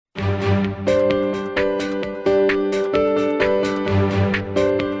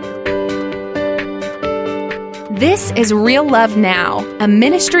This is Real Love Now, a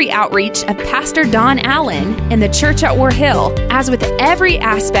ministry outreach of Pastor Don Allen in the church at War Hill. As with every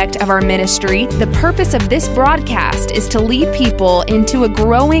aspect of our ministry, the purpose of this broadcast is to lead people into a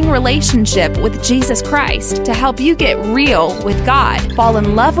growing relationship with Jesus Christ to help you get real with God, fall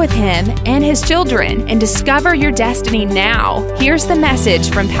in love with Him and His children, and discover your destiny now. Here's the message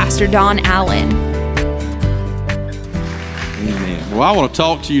from Pastor Don Allen. Amen. Well, I want to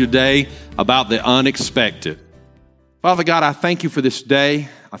talk to you today about the unexpected. Father God, I thank you for this day.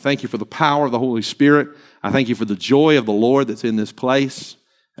 I thank you for the power of the Holy Spirit. I thank you for the joy of the Lord that's in this place.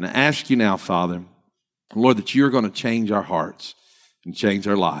 And I ask you now, Father, Lord, that you're going to change our hearts and change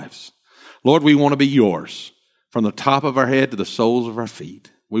our lives. Lord, we want to be yours from the top of our head to the soles of our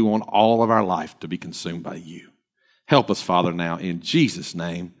feet. We want all of our life to be consumed by you. Help us, Father, now in Jesus'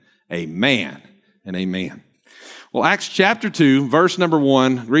 name. Amen and amen. Well, Acts chapter 2, verse number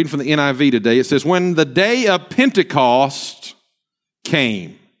 1, reading from the NIV today, it says, when the day of Pentecost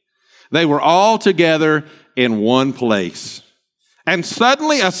came, they were all together in one place. And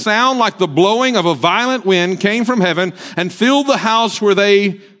suddenly a sound like the blowing of a violent wind came from heaven and filled the house where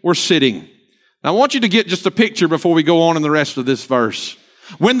they were sitting. Now, I want you to get just a picture before we go on in the rest of this verse.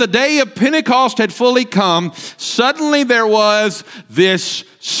 When the day of Pentecost had fully come, suddenly there was this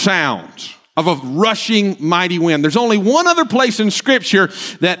sound of a rushing mighty wind. There's only one other place in Scripture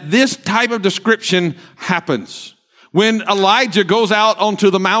that this type of description happens. When Elijah goes out onto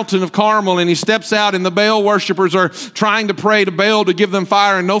the mountain of Carmel and he steps out and the Baal worshipers are trying to pray to Baal to give them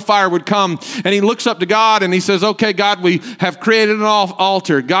fire and no fire would come. And he looks up to God and he says, okay, God, we have created an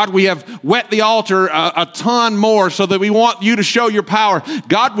altar. God, we have wet the altar a ton more so that we want you to show your power.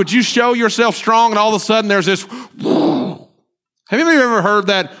 God, would you show yourself strong? And all of a sudden there's this, have you ever heard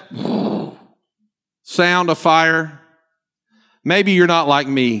that sound of fire? Maybe you're not like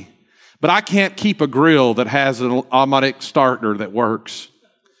me, but I can't keep a grill that has an automatic starter that works.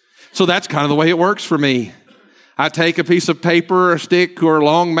 So that's kind of the way it works for me. I take a piece of paper or a stick or a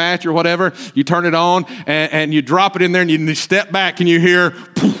long match or whatever, you turn it on and you drop it in there and you step back and you hear,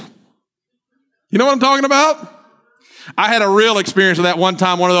 poof. You know what I'm talking about? I had a real experience of that one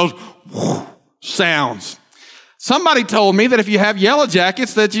time, one of those whoosh sounds. Somebody told me that if you have yellow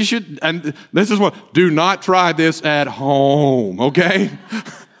jackets that you should, and this is what, do not try this at home, okay?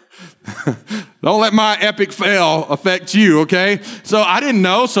 Don't let my epic fail affect you, okay? So I didn't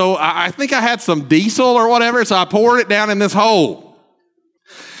know, so I think I had some diesel or whatever, so I poured it down in this hole.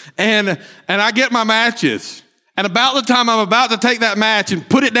 And I get my matches. And about the time I'm about to take that match and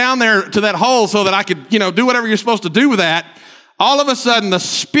put it down there to that hole so that I could, do whatever you're supposed to do with that, all of a sudden, the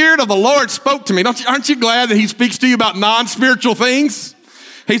Spirit of the Lord spoke to me. Aren't you glad that He speaks to you about non-spiritual things?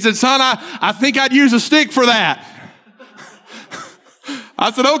 He said, son, I think I'd use a stick for that.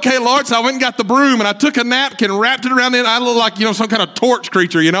 I said, okay, Lord. So I went and got the broom and I took a napkin, wrapped it around it. I looked like, some kind of torch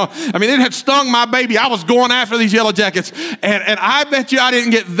creature, I mean, it had stung my baby. I was going after these yellow jackets. And I bet you I didn't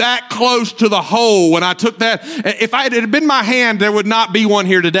get that close to the hole when I took that. If it had been my hand, there would not be one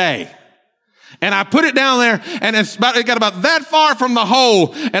here today. And I put it down there, and it got about that far from the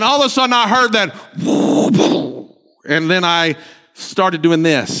hole, and all of a sudden I heard that, and then I started doing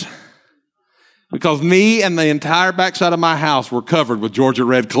this. Because me and the entire backside of my house were covered with Georgia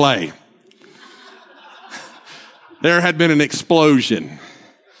red clay. There had been an explosion.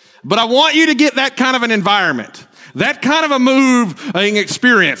 But I want you to get that kind of an environment. That kind of a moving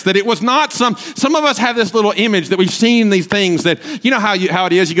experience, that it was not some of us have this little image that we've seen these things that, how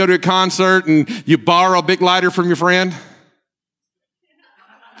it is, you go to a concert and you borrow a big lighter from your friend.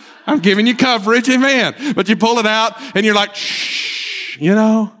 I'm giving you coverage, amen. But you pull it out and you're like, shh,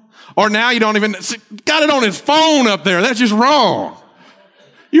 or now you don't even, got it on his phone up there. That's just wrong.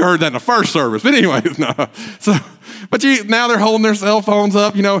 You heard that in the first service, but anyways, no. So, but now they're holding their cell phones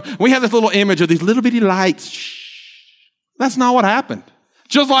up, We have this little image of these little bitty lights. Shh. That's not what happened.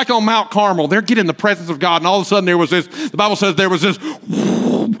 Just like on Mount Carmel, they're getting the presence of God, and all of a sudden the Bible says there was this,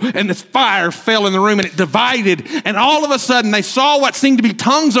 and this fire fell in the room, and it divided, and all of a sudden they saw what seemed to be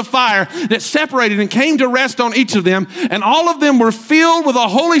tongues of fire that separated and came to rest on each of them, and all of them were filled with the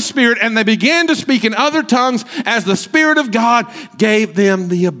Holy Spirit, and they began to speak in other tongues as the Spirit of God gave them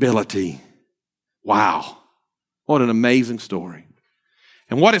the ability. Wow. What an amazing story.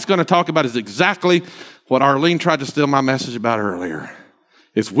 And what it's going to talk about is exactly what Arlene tried to steal my message about earlier.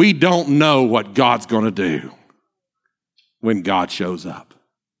 Is we don't know what God's going to do when God shows up.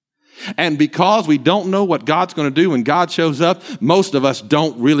 And because we don't know what God's going to do when God shows up, most of us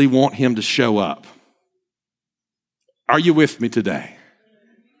don't really want Him to show up. Are you with me today?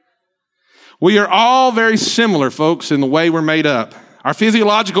 We are all very similar, folks, in the way we're made up. Our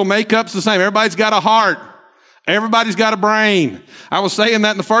physiological makeup's the same. Everybody's got a heart, Everybody's got a brain. I was saying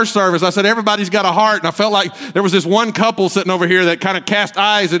that in the first service. I said, everybody's got a heart. And I felt like there was this one couple sitting over here that kind of cast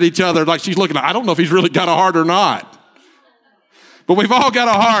eyes at each other like she's looking, I don't know if he's really got a heart or not. But we've all got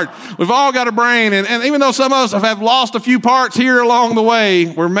a heart. We've all got a brain. And even though some of us have lost a few parts here along the way,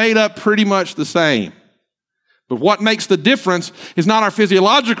 we're made up pretty much the same. But what makes the difference is not our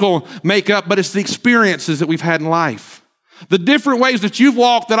physiological makeup, but it's the experiences that we've had in life. The different ways that you've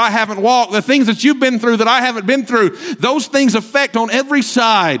walked that I haven't walked, the things that you've been through that I haven't been through, those things affect on every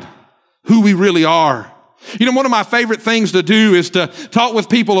side who we really are. You know, one of my favorite things to do is to talk with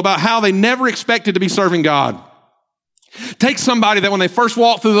people about how they never expected to be serving God. Take somebody that when they first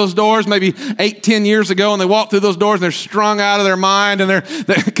walked through those doors, maybe 8-10 years ago, and they walked through those doors and they're strung out of their mind, and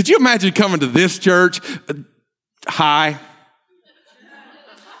could you imagine coming to this church high?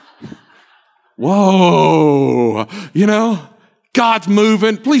 Whoa, you know, God's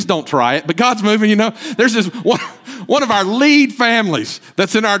moving. Please don't try it, but God's moving, you know. There's this one of our lead families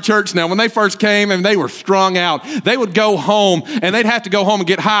that's in our church now. When they first came and they were strung out, they would go home and they'd have to go home and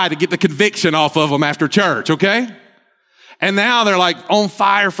get high to get the conviction off of them after church, okay? And now they're like on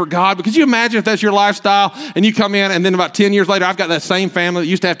fire for God. But could you imagine if that's your lifestyle and you come in and then about 10 years later, I've got that same family that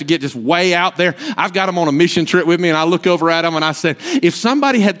used to have to get just way out there. I've got them on a mission trip with me and I look over at them and I said, if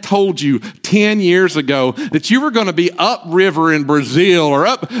somebody had told you 10 years ago that you were going to be upriver in Brazil or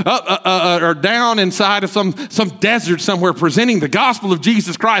or down inside of some desert somewhere presenting the gospel of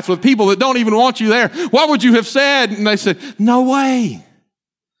Jesus Christ with people that don't even want you there, what would you have said? And they said, no way.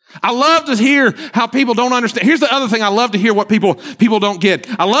 I love to hear how people don't understand. Here's the other thing I love to hear what people don't get.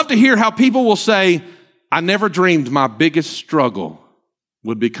 I love to hear how people will say, I never dreamed my biggest struggle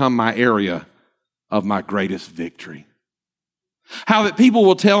would become my area of my greatest victory. How that people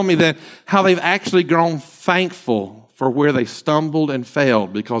will tell me that how they've actually grown thankful for where they stumbled and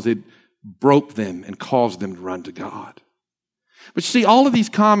failed because it broke them and caused them to run to God. But you see, all of these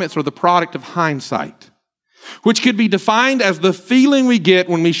comments are the product of hindsight, which could be defined as the feeling we get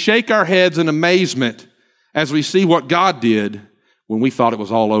when we shake our heads in amazement as we see what God did when we thought it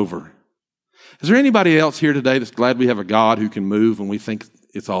was all over. Is there anybody else here today that's glad we have a God who can move when we think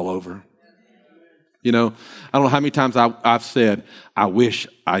it's all over? You know, I don't know how many times I've said, I wish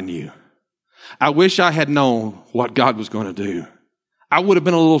I knew. I wish I had known what God was going to do. I would have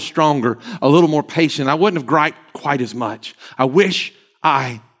been a little stronger, a little more patient. I wouldn't have griped quite as much. I wish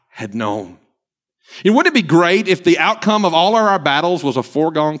I had known. And wouldn't it be great if the outcome of all of our battles was a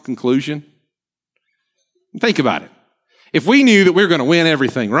foregone conclusion? Think about it. If we knew that we were going to win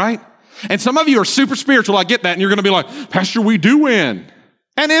everything, right? And some of you are super spiritual, I get that, and you're going to be like, Pastor, we do win.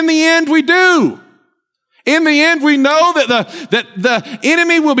 And in the end, we do. In the end, we know that the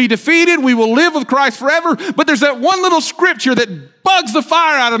enemy will be defeated. We will live with Christ forever. But there's that one little scripture that bugs the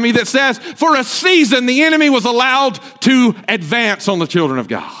fire out of me that says, for a season, the enemy was allowed to advance on the children of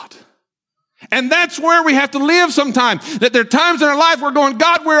God. And that's where we have to live sometimes. That there are times in our life we're going,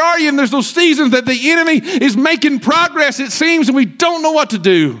 God, where are you? And there's those seasons that the enemy is making progress, it seems, and we don't know what to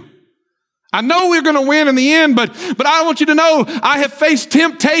do. I know we're going to win in the end, but I want you to know I have faced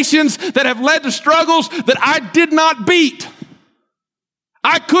temptations that have led to struggles that I did not beat.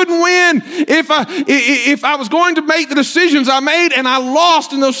 I couldn't win if I was going to make the decisions I made, and I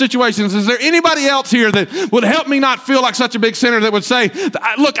lost in those situations. Is there anybody else here that would help me not feel like such a big sinner that would say,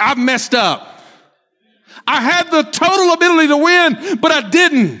 look, I've messed up. I had the total ability to win, but I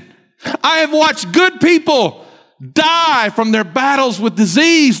didn't. I have watched good people die from their battles with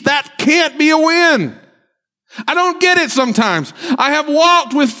disease. That can't be a win. I don't get it sometimes. I have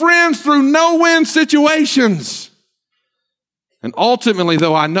walked with friends through no-win situations. And ultimately,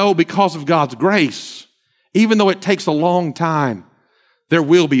 though, I know because of God's grace, even though it takes a long time, there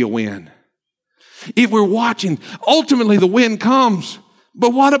will be a win. If we're watching, ultimately the win comes.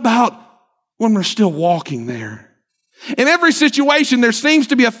 But what about when we're still walking there? In every situation, there seems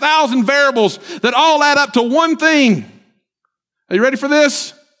to be 1,000 variables that all add up to one thing. Are you ready for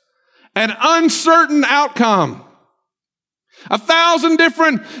this? An uncertain outcome. 1,000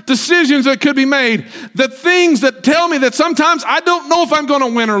 different decisions that could be made. The things that tell me that sometimes I don't know if I'm going to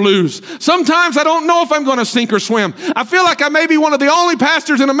win or lose. Sometimes I don't know if I'm going to sink or swim. I feel like I may be one of the only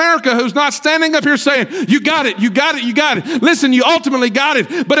pastors in America who's not standing up here saying, you got it, you got it, you got it. Listen, you ultimately got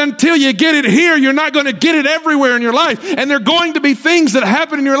it. But until you get it here, you're not going to get it everywhere in your life. And there are going to be things that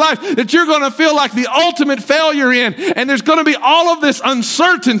happen in your life that you're going to feel like the ultimate failure in. And there's going to be all of this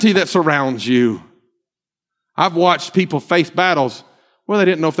uncertainty that surrounds you. I've watched people face battles where they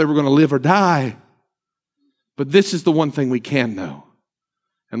didn't know if they were going to live or die. But this is the one thing we can know.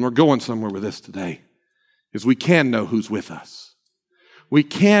 And we're going somewhere with this today. Is we can know who's with us. We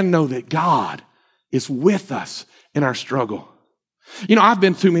can know that God is with us in our struggle. You know, I've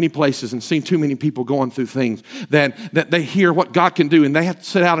been too many places and seen too many people going through things that they hear what God can do and they have to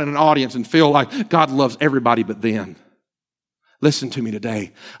sit out in an audience and feel like God loves everybody but them. Listen to me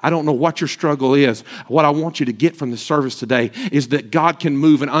today. I don't know what your struggle is. What I want you to get from this service today is that God can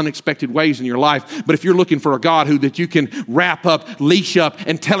move in unexpected ways in your life. But if you're looking for a God that you can wrap up, leash up,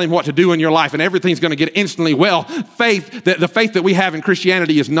 and tell him what to do in your life and everything's going to get instantly well, the faith that we have in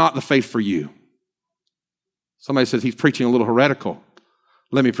Christianity is not the faith for you. Somebody says he's preaching a little heretical.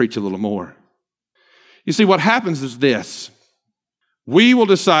 Let me preach a little more. You see, what happens is this. We will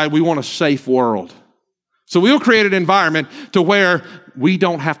decide we want a safe world. So we'll create an environment to where we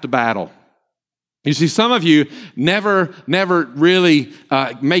don't have to battle. You see, some of you never really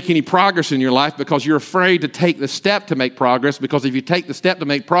make any progress in your life because you're afraid to take the step to make progress, because if you take the step to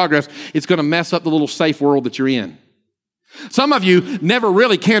make progress, it's going to mess up the little safe world that you're in. Some of you never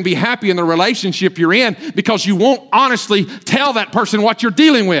really can be happy in the relationship you're in because you won't honestly tell that person what you're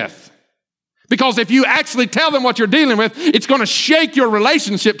dealing with. Because if you actually tell them what you're dealing with, it's going to shake your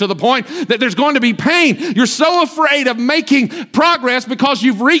relationship to the point that there's going to be pain. You're so afraid of making progress because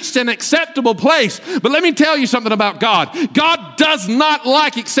you've reached an acceptable place. But let me tell you something about God. God does not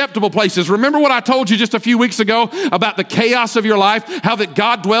like acceptable places. Remember what I told you just a few weeks ago about the chaos of your life? How that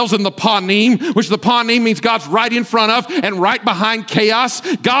God dwells in the panim, which the panim means God's right in front of and right behind chaos.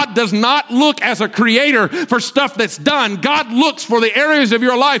 God does not look as a creator for stuff that's done. God looks for the areas of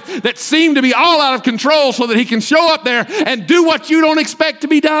your life that seem to be all out of control so that he can show up there and do what you don't expect to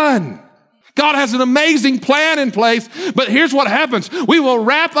be done. God has an amazing plan in place, but here's what happens. We will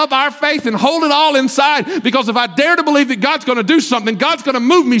wrap up our faith and hold it all inside, because if I dare to believe that God's going to do something, God's going to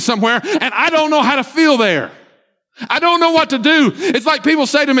move me somewhere, and I don't know how to feel there. I don't know what to do. It's like people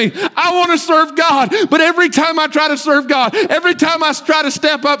say to me, I want to serve God, but every time I try to serve God, every time I try to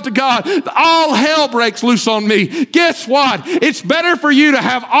step up to God, all hell breaks loose on me. Guess what? It's better for you to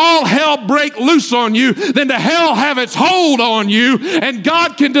have all hell break loose on you than to hell have its hold on you, and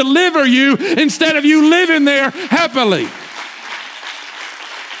God can deliver you instead of you living there happily.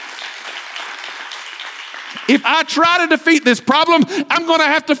 If I try to defeat this problem, I'm going to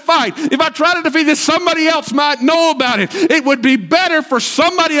have to fight. If I try to defeat this, somebody else might know about it. It would be better for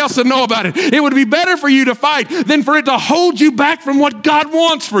somebody else to know about it. It would be better for you to fight than for it to hold you back from what God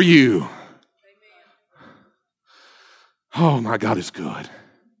wants for you. Amen. Oh, my God is good.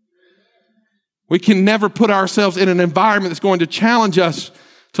 We can never put ourselves in an environment that's going to challenge us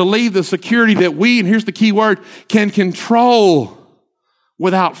to leave the security that we, and here's the key word, can control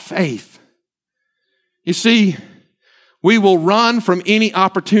without faith. You see, we will run from any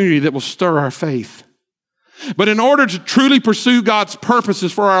opportunity that will stir our faith. But in order to truly pursue God's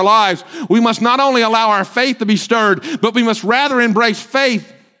purposes for our lives, we must not only allow our faith to be stirred, but we must rather embrace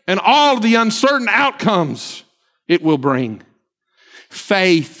faith and all of the uncertain outcomes it will bring.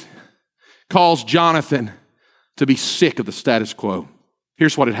 Faith caused Jonathan to be sick of the status quo.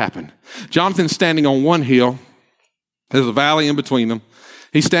 Here's what had happened. Jonathan's standing on one hill. There's a valley in between them.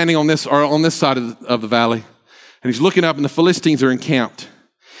 He's standing on this side of the valley, and he's looking up, and the Philistines are encamped.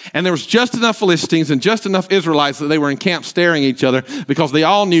 And there was just enough Philistines and just enough Israelites that they were encamped staring at each other, because they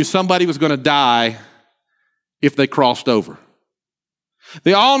all knew somebody was going to die if they crossed over.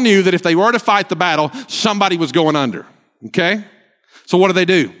 They all knew that if they were to fight the battle, somebody was going under. Okay? So what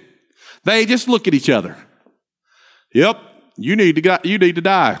do? They just look at each other. Yep, you need to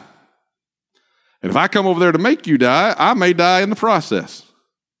die. And if I come over there to make you die, I may die in the process.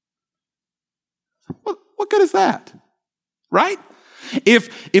 What good is that? Right?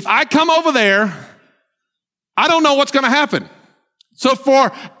 If I come over there, I don't know what's going to happen. So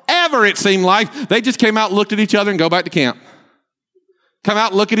forever it seemed like they just came out, looked at each other, and go back to camp. Come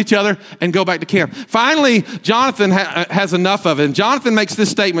out, look at each other, and go back to camp. Finally, Jonathan has enough of it. And Jonathan makes this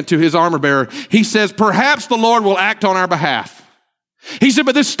statement to his armor bearer. He says, perhaps the Lord will act on our behalf. He said,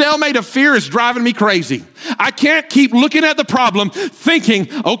 but this stalemate of fear is driving me crazy. I can't keep looking at the problem thinking,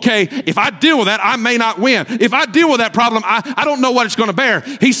 okay, if I deal with that, I may not win. If I deal with that problem, I don't know what it's going to bear.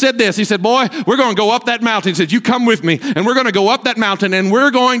 He said this. He said, boy, we're going to go up that mountain. He said, you come with me, and we're going to go up that mountain, and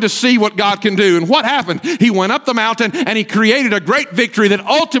we're going to see what God can do. And what happened? He went up the mountain, and he created a great victory that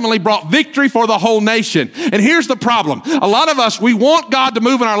ultimately brought victory for the whole nation. And here's the problem. A lot of us, we want God to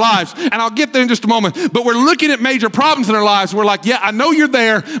move in our lives, and I'll get there in just a moment, but we're looking at major problems in our lives. We're like, yeah, I know you're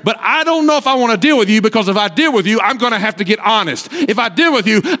there, but I don't know if I want to deal with you, because if I deal with you, I'm going to have to get honest. If I deal with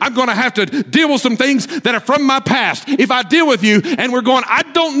you, I'm going to have to deal with some things that are from my past. If I deal with you and we're going, I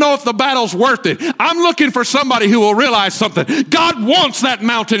don't know if the battle's worth it. I'm looking for somebody who will realize something. God wants that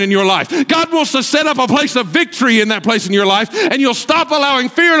mountain in your life. God wants to set up a place of victory in that place in your life, and you'll stop allowing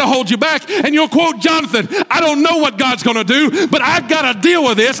fear to hold you back, and you'll quote Jonathan, I don't know what God's going to do, but I've got to deal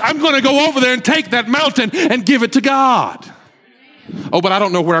with this. I'm going to go over there and take that mountain and give it to God. Oh, but I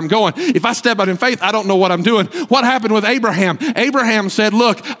don't know where I'm going. If I step out in faith, I don't know what I'm doing. What happened with Abraham? Abraham said,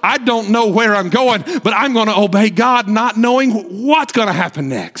 look, I don't know where I'm going, but I'm going to obey God, not knowing what's going to happen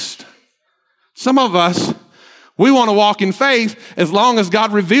next. Some of us, we want to walk in faith as long as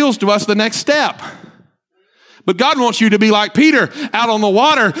God reveals to us the next step. But God wants you to be like Peter out on the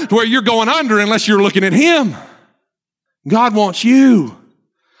water to where you're going under unless you're looking at him. God wants you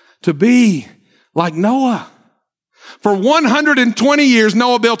to be like Noah. For 120 years,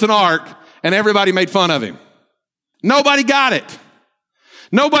 Noah built an ark, and everybody made fun of him. Nobody got it.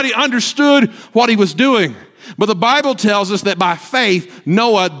 Nobody understood what he was doing. But the Bible tells us that by faith,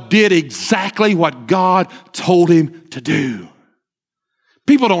 Noah did exactly what God told him to do.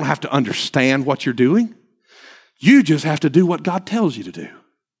 People don't have to understand what you're doing. You just have to do what God tells you to do.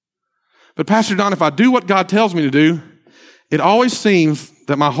 But Pastor Don, if I do what God tells me to do, it always seems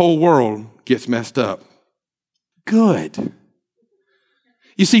that my whole world gets messed up. Good.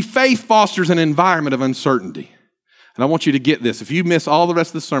 You see, faith fosters an environment of uncertainty. And I want you to get this. If you miss all the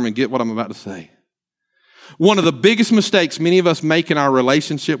rest of the sermon, get what I'm about to say. One of the biggest mistakes many of us make in our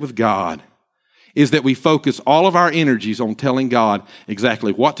relationship with God is that we focus all of our energies on telling God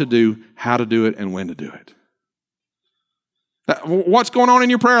exactly what to do, how to do it, and when to do it. What's going on in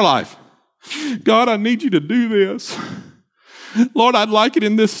your prayer life? God, I need you to do this. Lord, I'd like it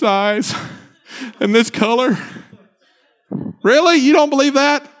in this size and this color. Really? You don't believe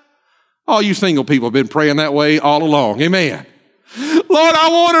that? All you single people have been praying that way all along. Amen. Lord, I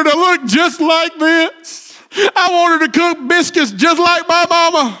want her to look just like this. I want her to cook biscuits just like my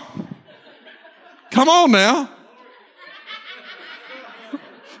mama. Come on now.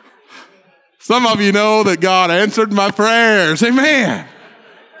 Some of you know that God answered my prayers. Amen.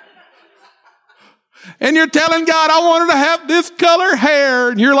 And you're telling God, I want her to have this color hair.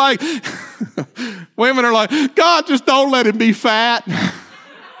 And you're like, women are like, God, just don't let him be fat.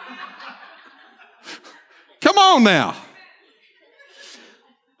 Come on now.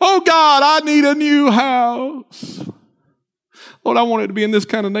 Oh, God, I need a new house. Lord, I want it to be in this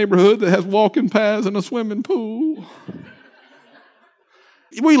kind of neighborhood that has walking paths and a swimming pool.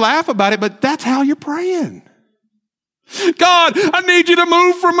 We laugh about it, but that's how you're praying. God, I need you to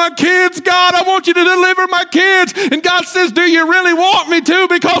move for my kids. God, I want you to deliver my kids. And God says, do you really want me to?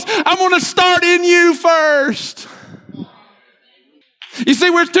 Because I want to start in you first. You see,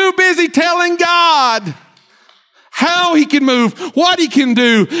 we're too busy telling God how he can move, what he can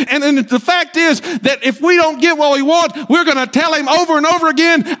do. And then the fact is that if we don't get what we want, we're going to tell him over and over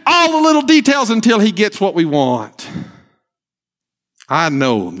again all the little details until he gets what we want. I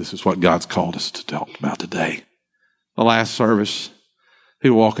know this is what God's called us to talk about today. The last service,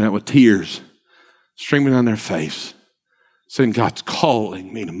 people walking out with tears streaming down their face, saying, God's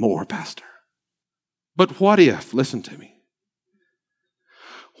calling me to more, Pastor. But what if, listen to me,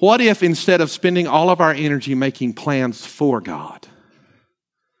 what if instead of spending all of our energy making plans for God,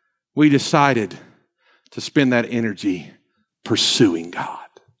 we decided to spend that energy pursuing God,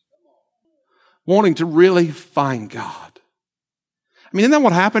 wanting to really find God? I mean, isn't that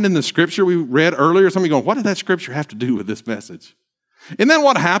what happened in the scripture we read earlier? Some of you going, what did that scripture have to do with this message? Isn't that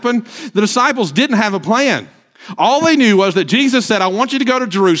what happened? The disciples didn't have a plan. All they knew was that Jesus said, I want you to go to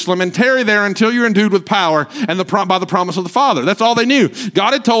Jerusalem and tarry there until you're endued with power and by the promise of the Father. That's all they knew.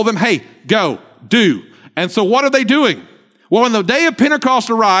 God had told them, hey, go, do. And so what are they doing? Well, when the day of Pentecost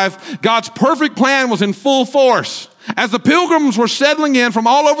arrived, God's perfect plan was in full force. As the pilgrims were settling in from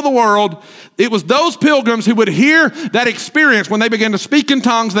all over the world, it was those pilgrims who would hear that experience when they began to speak in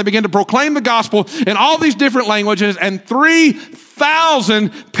tongues, they began to proclaim the gospel in all these different languages, and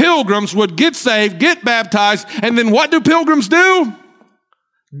 3,000 pilgrims would get saved, get baptized, and then what do pilgrims do?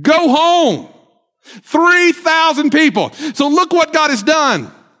 Go home. 3,000 people. So look what God has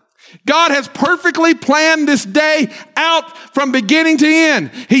done. God has perfectly planned this day out from beginning to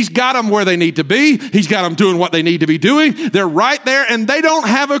end. He's got them where they need to be. He's got them doing what they need to be doing. They're right there, and they don't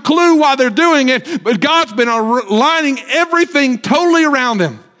have a clue why they're doing it, but God's been aligning everything totally around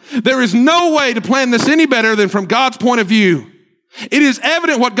them. There is no way to plan this any better than from God's point of view. It is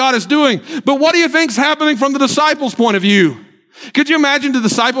evident what God is doing, but what do you think is happening from the disciples' point of view? Could you imagine the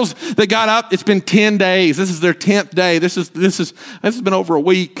disciples that got up? It's been 10 days. This is their 10th day. This has been over a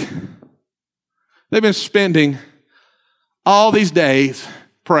week. They've been spending all these days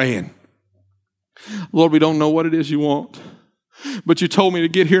praying. Lord, we don't know what it is you want, but you told me to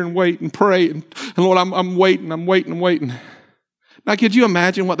get here and wait and pray. And Lord, I'm waiting. Now, could you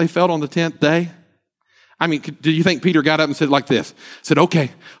imagine what they felt on the 10th day? I mean, do you think Peter got up and said like this? Said,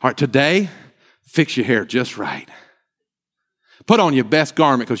 okay, all right, today, fix your hair just right. Put on your best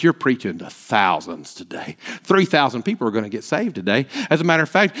garment because you're preaching to thousands today. 3,000 people are going to get saved today. As a matter of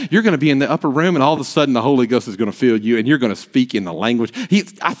fact, you're going to be in the upper room and all of a sudden the Holy Ghost is going to fill you and you're going to speak in the language.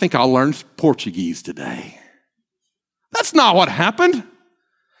 I think I'll learn Portuguese today. That's not what happened.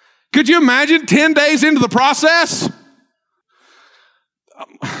 Could you imagine 10 days into the process?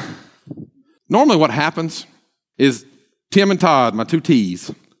 Normally what happens is Tim and Todd, my two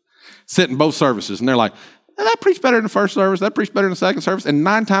T's, sit in both services and they're like, that preached better in the first service, that preached better in the second service, and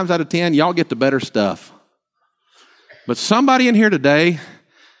 9 times out of 10, y'all get the better stuff. But somebody in here today,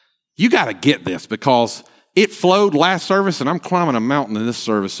 you got to get this because it flowed last service and I'm climbing a mountain in this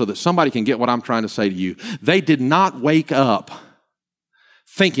service so that somebody can get what I'm trying to say to you. They did not wake up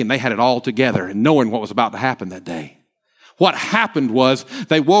thinking they had it all together and knowing what was about to happen that day. What happened was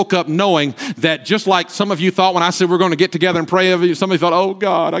they woke up knowing that just like some of you thought when I said we're going to get together and pray over you, somebody thought, oh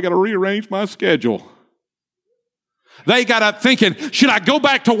God, I got to rearrange my schedule. They got up thinking, should I go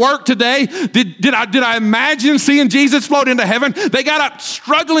back to work today? Did I imagine seeing Jesus float into heaven? They got up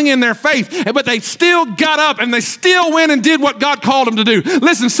struggling in their faith, but they still got up and they still went and did what God called them to do.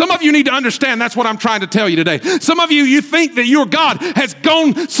 Listen, some of you need to understand that's what I'm trying to tell you today. Some of you think that your God has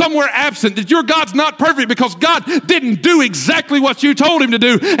gone somewhere absent, that your God's not perfect because God didn't do exactly what you told him to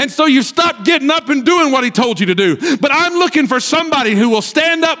do. And so you stopped getting up and doing what he told you to do. But I'm looking for somebody who will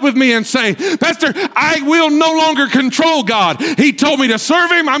stand up with me and say, Pastor, I will no longer control God. He told me to serve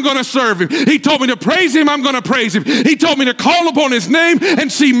him, I'm going to serve him. He told me to praise him, I'm going to praise him. He told me to call upon his name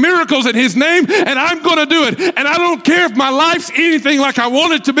and see miracles in his name, and I'm going to do it. And I don't care if my life's anything like I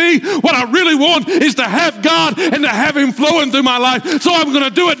want it to be. What I really want is to have God and to have him flowing through my life. So I'm going to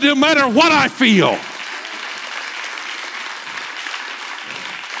do it no matter what I feel.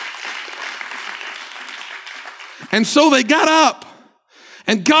 And so they got up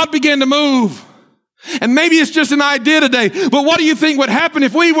and God began to move. And maybe it's just an idea today, but what do you think would happen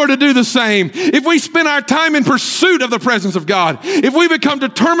if we were to do the same? If we spend our time in pursuit of the presence of God, if we become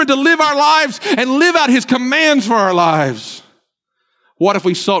determined to live our lives and live out his commands for our lives, what if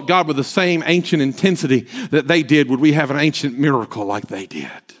we sought God with the same ancient intensity that they did? Would we have an ancient miracle like they did?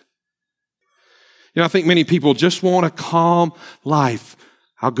 You know, I think many people just want a calm life.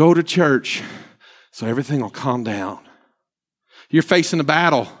 I'll go to church so everything will calm down. You're facing a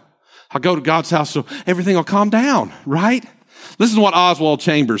battle. I'll go to God's house so everything will calm down, right? Listen to what Oswald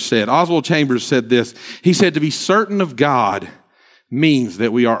Chambers said. Oswald Chambers said this. He said, to be certain of God means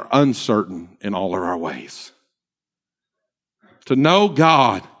that we are uncertain in all of our ways. To know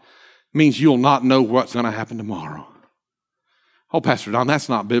God means you'll not know what's going to happen tomorrow. Oh, Pastor Don, that's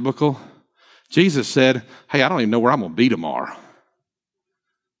not biblical. Jesus said, hey, I don't even know where I'm going to be tomorrow.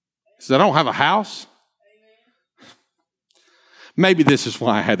 He said, I don't have a house. Maybe this is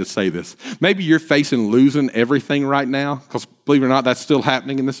why I had to say this. Maybe you're facing losing everything right now, because believe it or not, that's still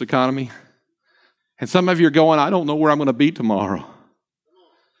happening in this economy. And some of you are going, I don't know where I'm going to be tomorrow.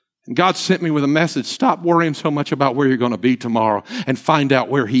 And God sent me with a message, stop worrying so much about where you're going to be tomorrow and find out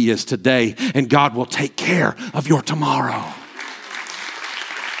where he is today, and God will take care of your tomorrow.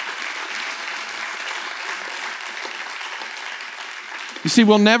 You see,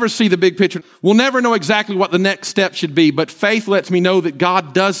 we'll never see the big picture. We'll never know exactly what the next step should be, but faith lets me know that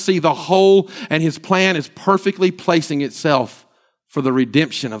God does see the whole and his plan is perfectly placing itself for the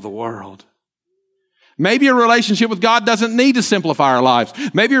redemption of the world. Maybe a relationship with God doesn't need to simplify our lives.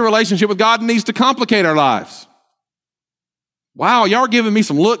 Maybe a relationship with God needs to complicate our lives. Wow, y'all are giving me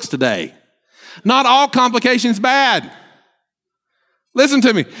some looks today. Not all complications bad. Listen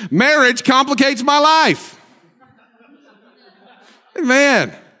to me. Marriage complicates my life.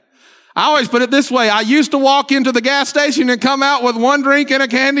 Amen. I always put it this way. I used to walk into the gas station and come out with one drink and a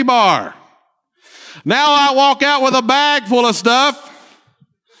candy bar. Now I walk out with a bag full of stuff,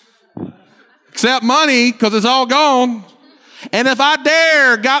 except money, because it's all gone. And if I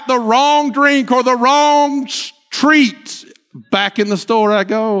dare got the wrong drink or the wrong treat, back in the store I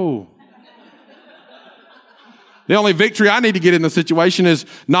go. The only victory I need to get in the situation is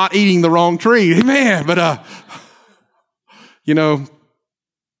not eating the wrong treat. Amen. But, you know,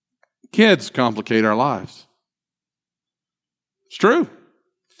 kids complicate our lives. It's true.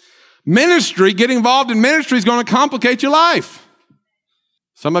 Ministry, getting involved in ministry is going to complicate your life.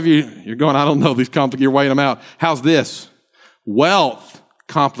 Some of you, you're going, I don't know these complicated, you're weighing them out. How's this? Wealth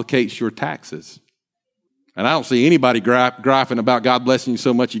complicates your taxes. And I don't see anybody griping about God blessing you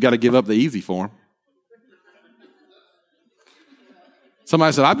so much you got to give up the easy form.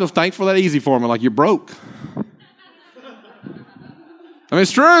 Somebody said, I'm just thankful for that easy form. I'm like, you're broke. I mean,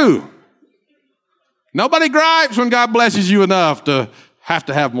 it's true. Nobody gripes when God blesses you enough to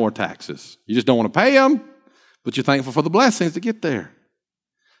have more taxes. You just don't want to pay them, but you're thankful for the blessings to get there.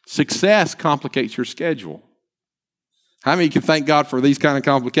 Success complicates your schedule. How many can thank God for these kind of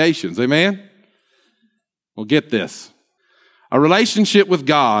complications? Amen? Well, get this. A relationship with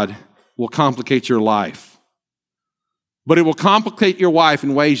God will complicate your life, but it will complicate your life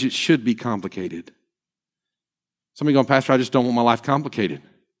in ways it should be complicated. Somebody going, Pastor, I just don't want my life complicated.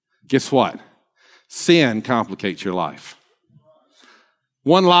 Guess what? Sin complicates your life.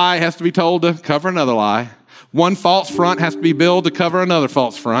 One lie has to be told to cover another lie. One false front has to be built to cover another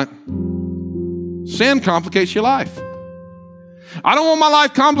false front. Sin complicates your life. I don't want my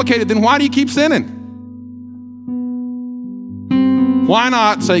life complicated. Then why do you keep sinning? Why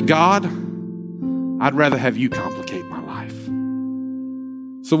not say, God, I'd rather have you complicate my life.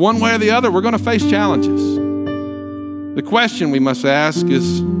 So one way or the other, we're going to face challenges. The question we must ask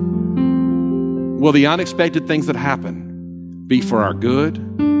is, will the unexpected things that happen be for our good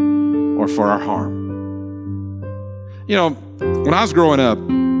or for our harm? You know, when I was growing up,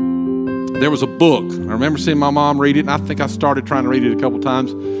 there was a book. I remember seeing my mom read it, and I think I started trying to read it a couple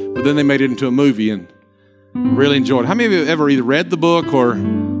times, but then they made it into a movie and really enjoyed it. How many of you ever either read the book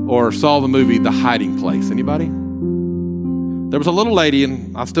or saw the movie The Hiding Place? Anybody? There was a little lady,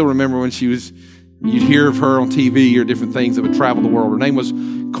 and I still remember when you'd hear of her on TV or different things that would travel the world. Her name was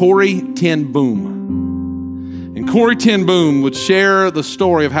Corrie ten Boom. And Corrie ten Boom would share the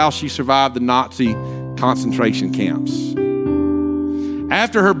story of how she survived the Nazi concentration camps.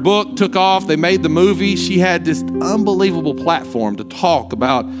 After her book took off, they made the movie. She had this unbelievable platform to talk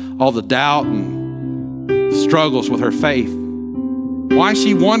about all the doubt and struggles with her faith. Why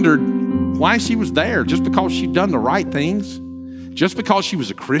she wondered why she was there, just because she'd done the right things, just because she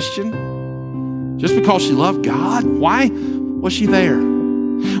was a Christian, just because she loved God. Why was she there?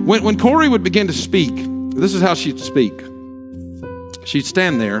 When Corrie would begin to speak, this is how she'd speak. She'd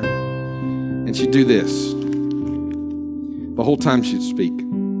stand there and she'd do this. The whole time she'd speak.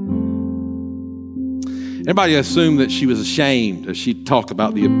 Everybody assumed that she was ashamed as she'd talk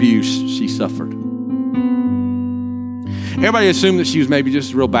about the abuse she suffered. Everybody assumed that she was maybe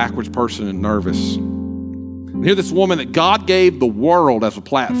just a real backwards person and nervous. And here this woman that God gave the world as a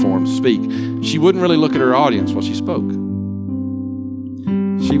platform to speak, she wouldn't really look at her audience while she spoke.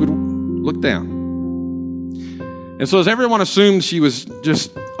 She would look down. And so as everyone assumed she was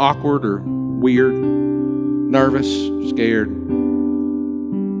just awkward or weird, nervous, scared,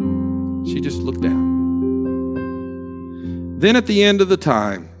 she just looked down. Then at the end of the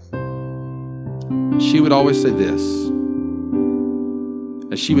time, she would always say this,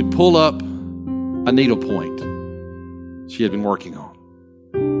 as she would pull up a needle point she had been working on.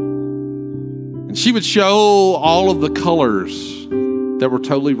 And she would show all of the colors that were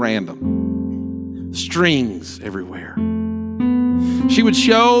totally random, strings everywhere. She would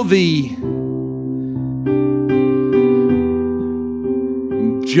show the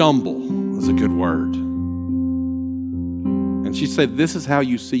jumble is a good word. And she said, this is how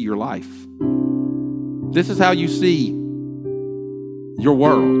you see your life. This is how you see your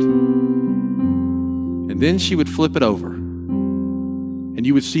world. And then she would flip it over, and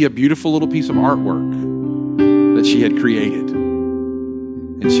you would see a beautiful little piece of artwork that she had created.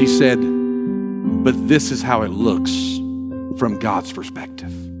 And she said, but this is how it looks from God's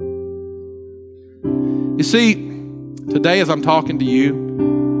perspective. You see, today as I'm talking to you,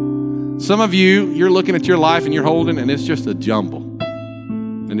 some of you, you're looking at your life and you're holding, and it's just a jumble.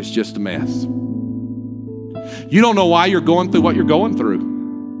 And it's just a mess. You don't know why you're going through what you're going through.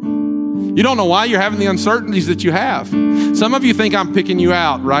 You don't know why you're having the uncertainties that you have. Some of you think I'm picking you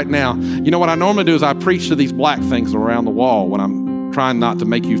out right now. You know what I normally do is I preach to these black things around the wall when I'm trying not to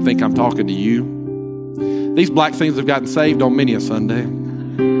make you think I'm talking to you. These black things have gotten saved on many a Sunday.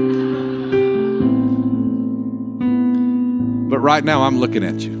 But right now I'm looking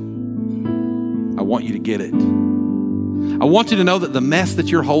at you. I want you to get it. I want you to know that the mess that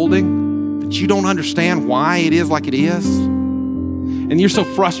you're holding, that you don't understand why it is like it is, and you're so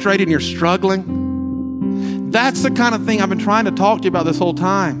frustrated and you're struggling, that's the kind of thing I've been trying to talk to you about this whole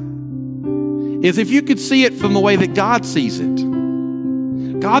time, is if you could see it from the way that God sees it.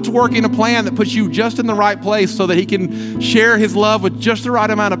 God's working a plan that puts you just in the right place so that he can share his love with just the right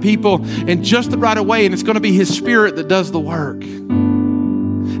amount of people in just the right way, and it's going to be his Spirit that does the work.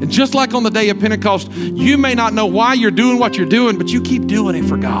 And just like on the day of Pentecost, you may not know why you're doing what you're doing, but you keep doing it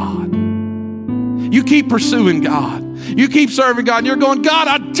for God. You keep pursuing God. You keep serving God. And you're going, God,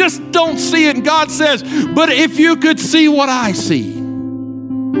 I just don't see it. And God says, but if you could see what I see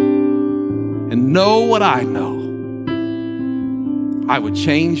and know what I know, I would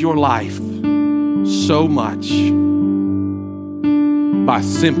change your life so much by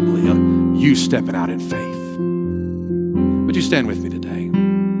simply you stepping out in faith. Would you stand with me today?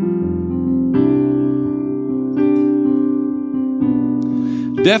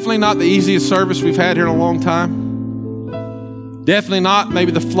 Definitely not the easiest service we've had here in a long time. Definitely not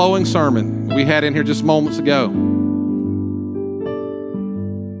maybe the flowing sermon we had in here just moments ago.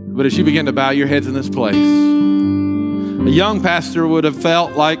 But as you begin to bow your heads in this place, a young pastor would have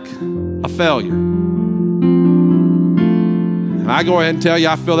felt like a failure. And I go ahead and tell you,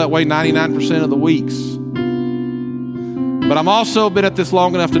 I feel that way 99% of the weeks. But I'm also been at this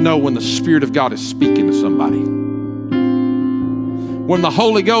long enough to know when the Spirit of God is speaking to somebody. When the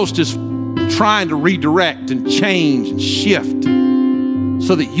Holy Ghost is trying to redirect and change and shift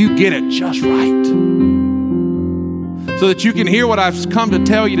so that you get it just right. So that you can hear what I've come to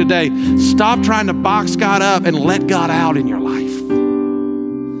tell you today. Stop trying to box God up and let God out in your life.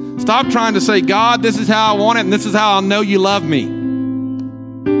 Stop trying to say, God, this is how I want it and this is how I'll know you love me.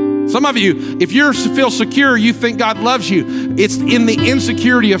 Some of you, if you feel secure, you think God loves you. It's in the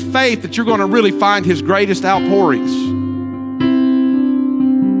insecurity of faith that you're going to really find His greatest outpourings.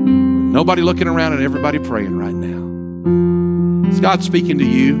 Nobody looking around and everybody praying right now. Is God speaking to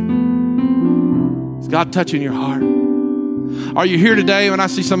you? Is God touching your heart? Are you here today? When I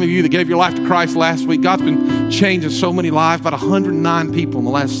see some of you that gave your life to Christ last week, God's been changing so many lives. About 109 people in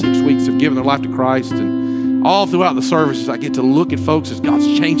the last 6 weeks have given their life to Christ. And all throughout the services, I get to look at folks as God's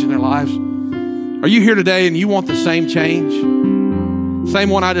changing their lives. Are you here today and you want the same change?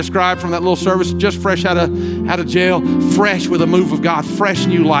 Same one I described from that little service, just fresh out of jail, fresh with a move of God, fresh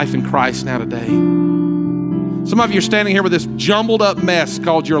new life in Christ now today. Some of you are standing here with this jumbled up mess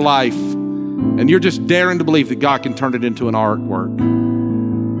called your life, and you're just daring to believe that God can turn it into an artwork.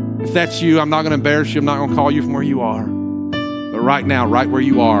 If that's you, I'm not going to embarrass you. I'm not going to call you from where you are. But right now, right where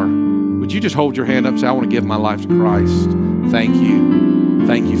you are, would you just hold your hand up and say, I want to give my life to Christ. Thank you.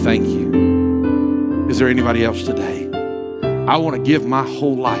 Thank you. Thank you. Is there anybody else today? I want to give my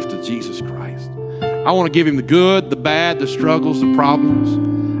whole life to Jesus Christ. I want to give Him the good, the bad, the struggles, the problems.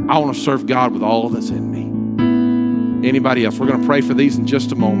 I want to serve God with all that's in me. Anybody else? We're going to pray for these in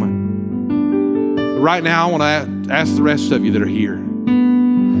just a moment. But right now, I want to ask the rest of you that are here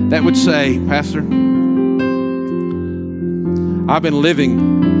that would say, Pastor, I've been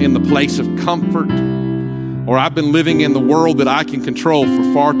living in the place of comfort, or I've been living in the world that I can control for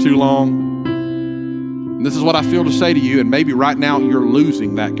far too long. And this is what I feel to say to you, and maybe right now you're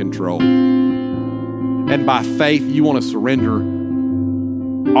losing that control. And by faith, you want to surrender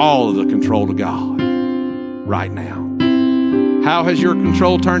all of the control to God right now. How has your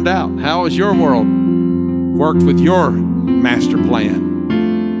control turned out? How has your world worked with your master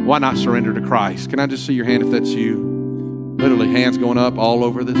plan? Why not surrender to Christ? Can I just see your hand if that's you? Literally hands going up all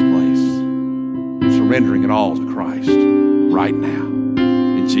over this place. Surrendering it all to Christ right now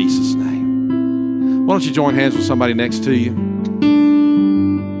in Jesus' name. Why don't you join hands with somebody next to you?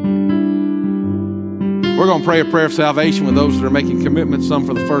 We're going to pray a prayer of salvation with those that are making commitments, some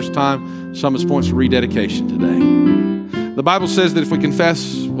for the first time, some as points of rededication today. The Bible says that if we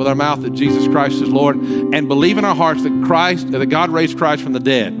confess with our mouth that Jesus Christ is Lord and believe in our hearts that God raised Christ from the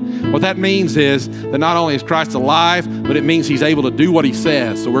dead, what that means is that not only is Christ alive, but it means He's able to do what He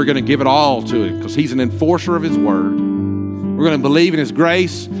says. So we're going to give it all to Him because He's an enforcer of His word. We're going to believe in His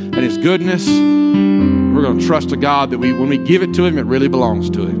grace and His goodness. We're going to trust to God that when we give it to Him, it really belongs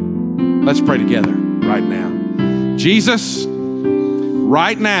to Him. Let's pray together right now. Jesus,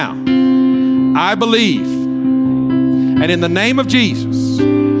 right now, I believe. And in the name of Jesus,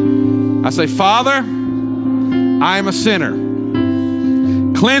 I say, Father, I am a sinner.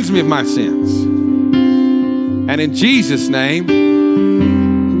 Cleanse me of my sins. And in Jesus'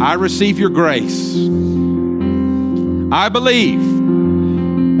 name, I receive your grace. I believe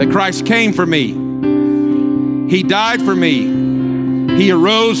that Christ came for me. He died for me. He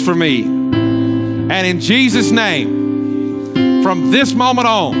arose for me. And in Jesus' name, from this moment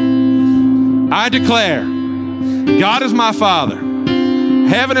on, I declare, God is my Father.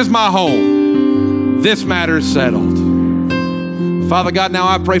 Heaven is my home. This matter is settled. Father God, now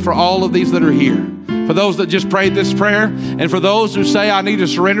I pray for all of these that are here. For those that just prayed this prayer, and for those who say, I need to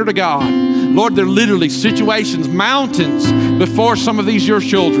surrender to God. Lord, there are literally situations, mountains before some of these your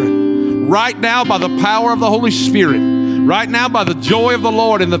children. Right now, by the power of the Holy Spirit, right now by the joy of the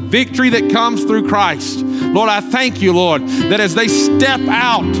Lord and the victory that comes through Christ. Lord, I thank you, Lord, that as they step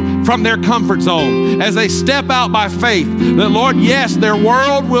out from their comfort zone, as they step out by faith, that, Lord, yes, their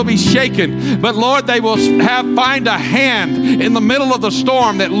world will be shaken, but, Lord, they will find a hand in the middle of the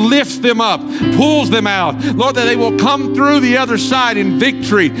storm that lifts them up, pulls them out. Lord, that they will come through the other side in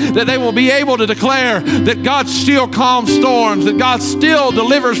victory, that they will be able to declare that God still calms storms, that God still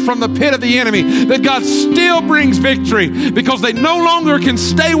delivers from the pit of the enemy, that God still brings victory, because they no longer can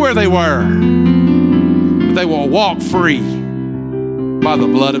stay where they were, but they will walk free by the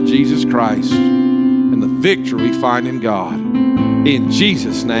blood of Jesus Christ and the victory we find in God. In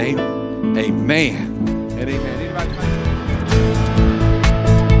Jesus' name, amen and amen.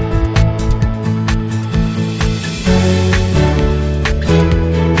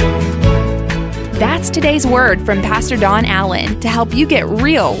 That's today's word from Pastor Don Allen to help you get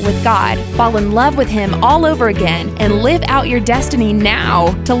real with God, fall in love with Him all over again, and live out your destiny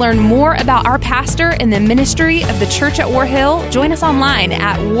now. To learn more about our pastor and the ministry of the Church at War Hill, join us online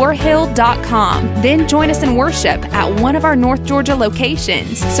at warhill.com. Then join us in worship at one of our North Georgia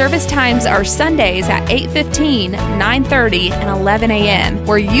locations. Service times are Sundays at 8:15, 9:30, and 11 a.m.,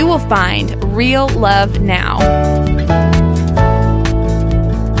 where you will find real love now.